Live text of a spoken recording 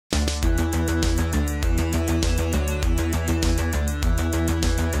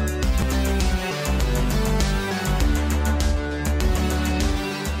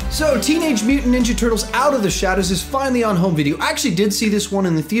So, Teenage Mutant Ninja Turtles Out of the Shadows is finally on home video. I actually did see this one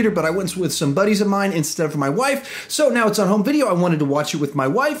in the theater, but I went with some buddies of mine instead of my wife. So now it's on home video. I wanted to watch it with my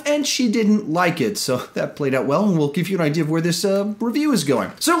wife, and she didn't like it. So that played out well, and we'll give you an idea of where this review is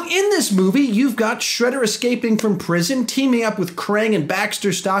going. So in this movie, you've got Shredder escaping from prison, teaming up with Krang and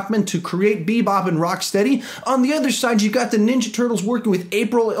Baxter Stockman to create Bebop and Rocksteady. On the other side, you've got the Ninja Turtles working with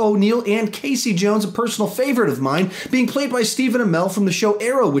April O'Neil and Casey Jones, a personal favorite of mine, being played by Stephen Amell from the show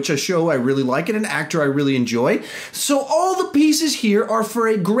Arrow, which a show I really like and an actor I really enjoy. So all the pieces here are for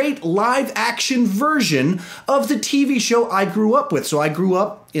a great live-action version of the TV show I grew up with. So I grew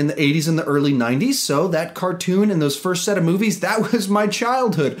up in the 80s and the early 90s, so that cartoon and those first set of movies, that was my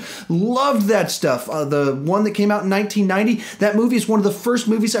childhood. Loved that stuff. The one that came out in 1990, that movie is one of the first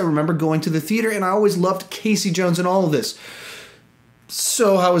movies I remember going to the theater, and I always loved Casey Jones and all of this.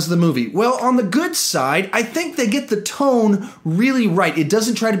 So how was the movie? Well, on the good side, I think they get the tone really right. It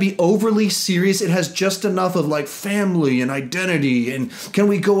doesn't try to be overly serious. It has just enough of like family and identity and can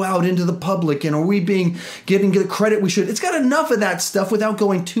we go out into the public and are we getting the credit we should. It's got enough of that stuff without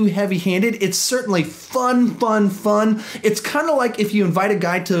going too heavy-handed. It's certainly fun. It's kind of like if you invite a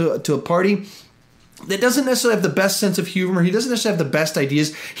guy to a party that doesn't necessarily have the best sense of humor. He doesn't necessarily have the best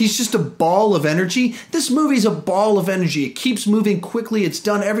ideas. He's just a ball of energy. This movie's a ball of energy. It keeps moving quickly. It's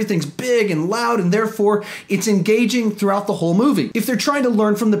done. Everything's big and loud, and therefore it's engaging throughout the whole movie. If they're trying to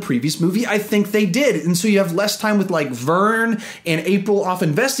learn from the previous movie, I think they did. And so you have less time with like Vern and April off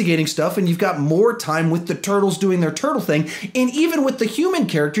investigating stuff, and you've got more time with the turtles doing their turtle thing. And even with the human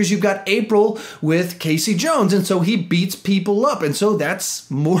characters, you've got April with Casey Jones, and so he beats people up. And so that's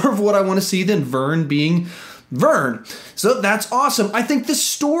more of what I want to see than Vern being Vern. So that's awesome. I think the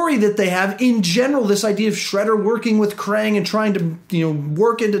story that they have in general, this idea of Shredder working with Krang and trying to,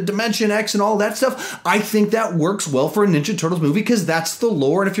 work into Dimension X and all that stuff, I think that works well for a Ninja Turtles movie because that's the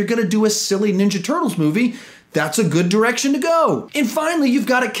lore. And if you're going to do a silly Ninja Turtles movie, that's a good direction to go. And finally, you've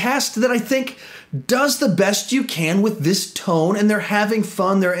got a cast that I think does the best you can with this tone, and they're having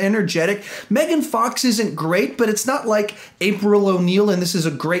fun, they're energetic. Megan Fox isn't great, but it's not like April O'Neil and this is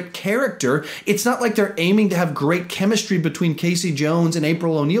a great character. It's not like they're aiming to have great chemistry between Casey Jones and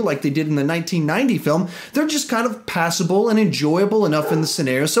April O'Neil like they did in the 1990 film. They're just kind of passable and enjoyable enough in the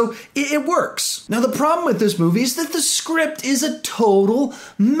scenario, so it works. Now, the problem with this movie is that the script is a total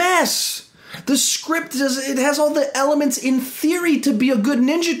mess. The script it has all the elements in theory to be a good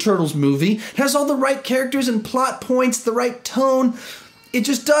Ninja Turtles movie. It has all the right characters and plot points, the right tone. It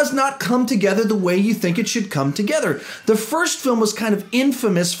just does not come together the way you think it should come together. The first film was kind of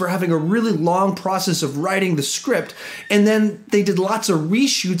infamous for having a really long process of writing the script, and then they did lots of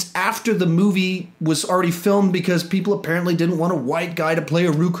reshoots after the movie was already filmed because people apparently didn't want a white guy to play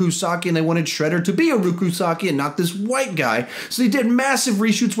a Rokusaki, and they wanted Shredder to be a Rokusaki and not this white guy. So they did massive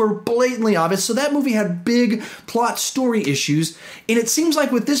reshoots where blatantly obvious. So that movie had big plot story issues, and it seems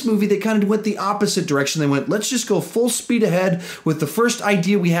like with this movie they kind of went the opposite direction. They went, let's just go full speed ahead with the first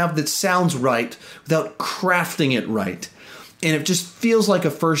idea we have that sounds right without crafting it right. And it just feels like a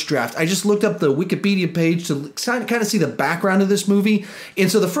first draft. I just looked up the Wikipedia page to kind of see the background of this movie.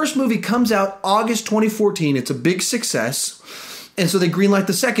 And so the first movie comes out August 2014. It's a big success. And so they greenlight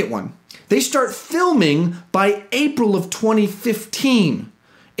the second one. They start filming by April of 2015.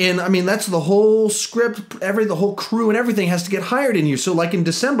 And I mean, that's the whole script, the whole crew and everything has to get hired in here. So like in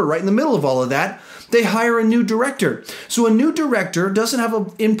December, right in the middle of all of that, they hire a new director. So a new director doesn't have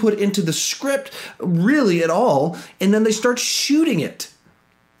an input into the script really at all. And then they start shooting it.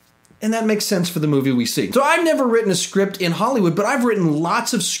 And that makes sense for the movie we see. So I've never written a script in Hollywood, but I've written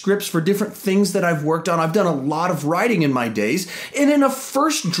lots of scripts for different things that I've worked on. I've done a lot of writing in my days. And in a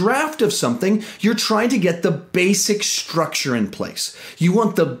first draft of something, you're trying to get the basic structure in place. You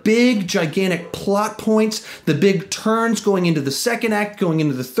want the big, gigantic plot points, the big turns going into the second act, going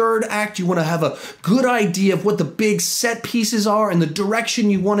into the third act. You want to have a good idea of what the big set pieces are and the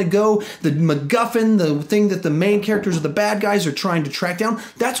direction you want to go, the MacGuffin, the thing that the main characters or the bad guys are trying to track down.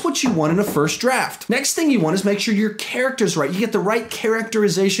 That's what you want in a first draft. Next thing you want is make sure your character's right. You get the right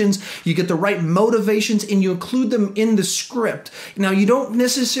characterizations, you get the right motivations, and you include them in the script. Now, you don't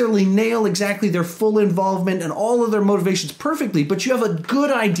necessarily nail exactly their full involvement and all of their motivations perfectly, but you have a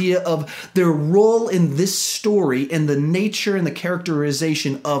good idea of their role in this story and the nature and the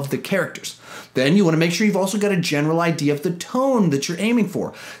characterization of the characters. Then you want to make sure you've also got a general idea of the tone that you're aiming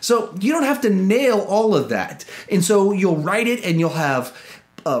for. So you don't have to nail all of that. And so you'll write it and you'll have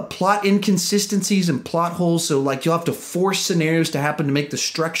plot inconsistencies and plot holes. So like you'll have to force scenarios to happen to make the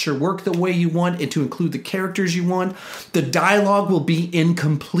structure work the way you want and to include the characters you want. The dialogue will be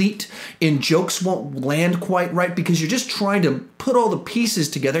incomplete and jokes won't land quite right because you're just trying to put all the pieces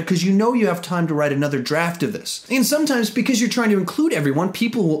together because you know you have time to write another draft of this. And sometimes because you're trying to include everyone,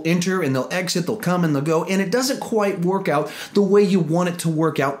 people will enter and they'll exit, they'll come and they'll go, and it doesn't quite work out the way you want it to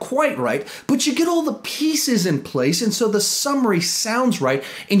work out quite right, but you get all the pieces in place, and so the summary sounds right,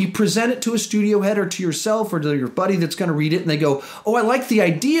 and you present it to a studio head or to yourself or to your buddy that's going to read it, and they go, oh, I like the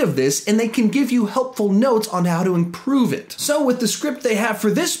idea of this, and they can give you helpful notes on how to improve it. So with the script they have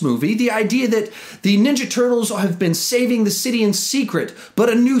for this movie, the idea that the Ninja Turtles have been saving the city in secret, but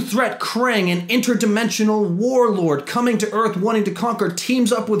a new threat, Krang, an interdimensional warlord coming to Earth wanting to conquer,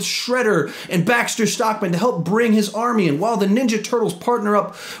 teams up with Shredder and Baxter Stockman to help bring his army in, while the Ninja Turtles partner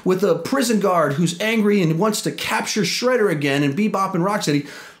up with a prison guard who's angry and wants to capture Shredder again and Bebop and Rocksteady.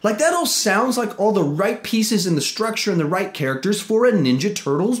 Like, that all sounds like all the right pieces in the structure and the right characters for a Ninja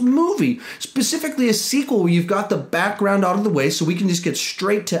Turtles movie. Specifically a sequel where you've got the background out of the way so we can just get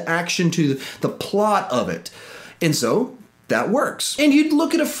straight to action to the plot of it. And so that works. And you'd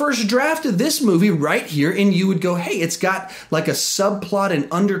look at a first draft of this movie right here and you would go, hey, it's got like a subplot and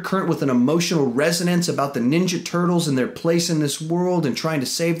undercurrent with an emotional resonance about the Ninja Turtles and their place in this world and trying to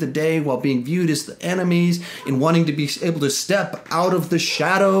save the day while being viewed as the enemies and wanting to be able to step out of the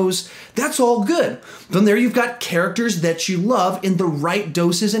shadows. That's all good. From there, you've got characters that you love in the right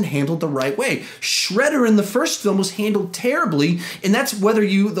doses and handled the right way. Shredder in the first film was handled terribly, and that's whether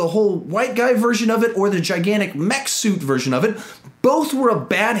the whole white guy version of it or the gigantic mech suit version of it, both were a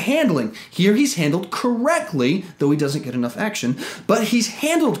bad handling. Here he's handled correctly, though he doesn't get enough action, but he's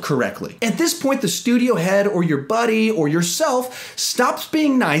handled correctly. At this point, the studio head or your buddy or yourself stops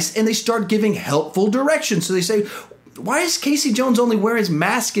being nice and they start giving helpful direction. So they say, why is Casey Jones only wear his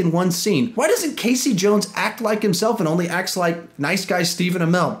mask in one scene? Why doesn't Casey Jones act like himself and only acts like nice guy Stephen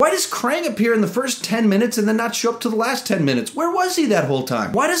Amell? Why does Krang appear in the first 10 minutes and then not show up to the last 10 minutes? Where was he that whole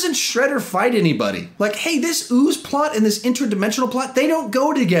time? Why doesn't Shredder fight anybody? Like, hey, this ooze plot and this interdimensional plot, they don't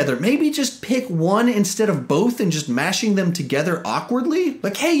go together. Maybe just pick one instead of both and just mashing them together awkwardly?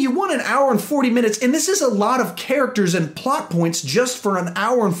 Like, hey, you want an hour and 40 minutes, and this is a lot of characters and plot points just for an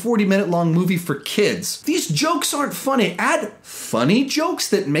hour and 40-minute long movie for kids. These jokes aren't funny. Add funny jokes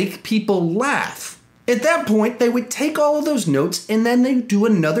that make people laugh. At that point, they would take all of those notes and then they do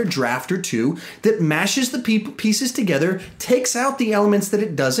another draft or two that mashes the pieces together, takes out the elements that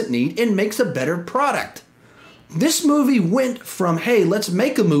it doesn't need, and makes a better product. This movie went from, hey, let's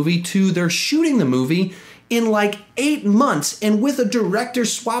make a movie, to they're shooting the movie in like 8 months and with a director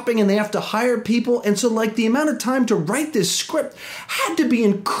swapping and they have to hire people. And so like the amount of time to write this script had to be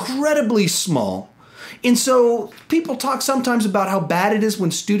incredibly small. And so people talk sometimes about how bad it is when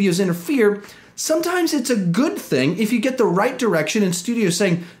studios interfere. Sometimes it's a good thing if you get the right direction and studios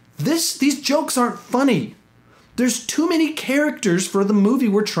saying, these jokes aren't funny. There's too many characters for the movie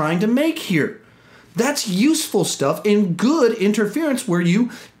we're trying to make here. That's useful stuff and good interference where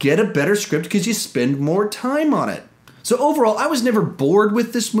you get a better script because you spend more time on it. So overall, I was never bored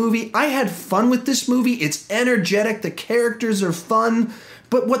with this movie. I had fun with this movie. It's energetic. The characters are fun.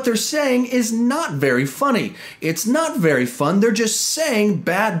 But what they're saying is not very funny. It's not very fun. They're just saying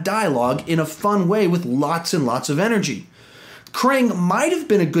bad dialogue in a fun way with lots and lots of energy. Krang might have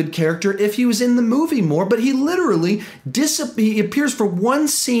been a good character if he was in the movie more, but he literally he appears for one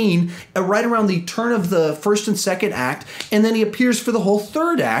scene right around the turn of the first and second act, and then he appears for the whole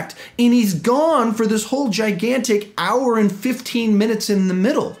third act, and he's gone for this whole gigantic hour and 15 minutes in the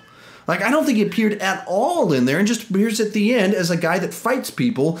middle. Like, I don't think he appeared at all in there and just appears at the end as a guy that fights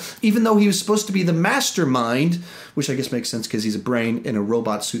people, even though he was supposed to be the mastermind, which I guess makes sense because he's a brain in a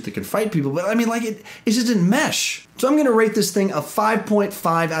robot suit that can fight people. But I mean, like, it just didn't mesh. So I'm going to rate this thing a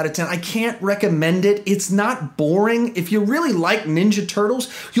 5.5 out of 10. I can't recommend it. It's not boring. If you really like Ninja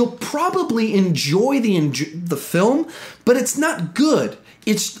Turtles, you'll probably enjoy the film, but it's not good.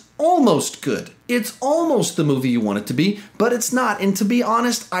 It's almost good. It's almost the movie you want it to be, but it's not. And to be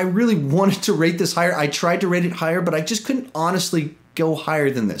honest, I really wanted to rate this higher. I tried to rate it higher, but I just couldn't honestly go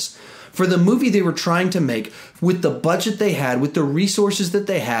higher than this. For the movie they were trying to make, with the budget they had, with the resources that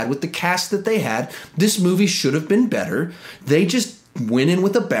they had, with the cast that they had, this movie should have been better. They just went in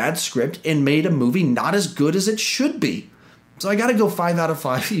with a bad script and made a movie not as good as it should be. So I got to go 5 out of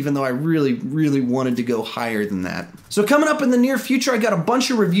 5, even though I really, really wanted to go higher than that. So coming up in the near future, I got a bunch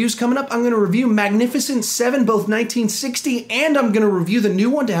of reviews coming up. I'm going to review Magnificent Seven, both 1960, and I'm going to review the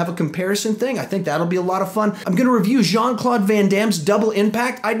new one to have a comparison thing. I think that'll be a lot of fun. I'm going to review Jean-Claude Van Damme's Double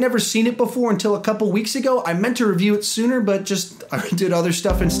Impact. I'd never seen it before until a couple weeks ago. I meant to review it sooner, but just I did other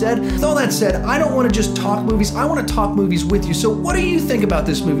stuff instead. With all that said, I don't want to just talk movies. I want to talk movies with you. So what do you think about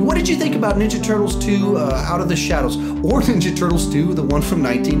this movie? What did you think about Ninja Turtles 2 Out of the Shadows? Or Ninja Turtles 2, the one from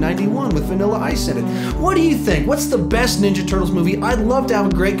 1991 with Vanilla Ice in it? What do you think? What's the best Ninja Turtles movie? I'd love to have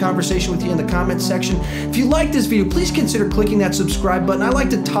a great conversation with you in the comments section. If you like this video, please consider clicking that subscribe button. I like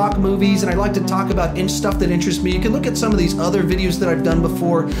to talk movies and I like to talk about stuff that interests me. You can look at some of these other videos that I've done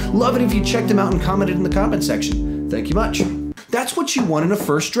before. Love it if you checked them out and commented in the comment section. Thank you much. That's what you want in a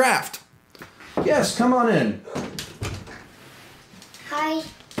first draft. Yes, come on in. Hi.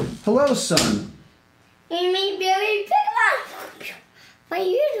 Hello, son. You made Billy pick up. What are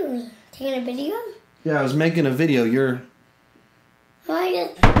you doing? Taking a video? Yeah, I was making a video. You're... Oh, I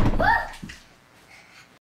just...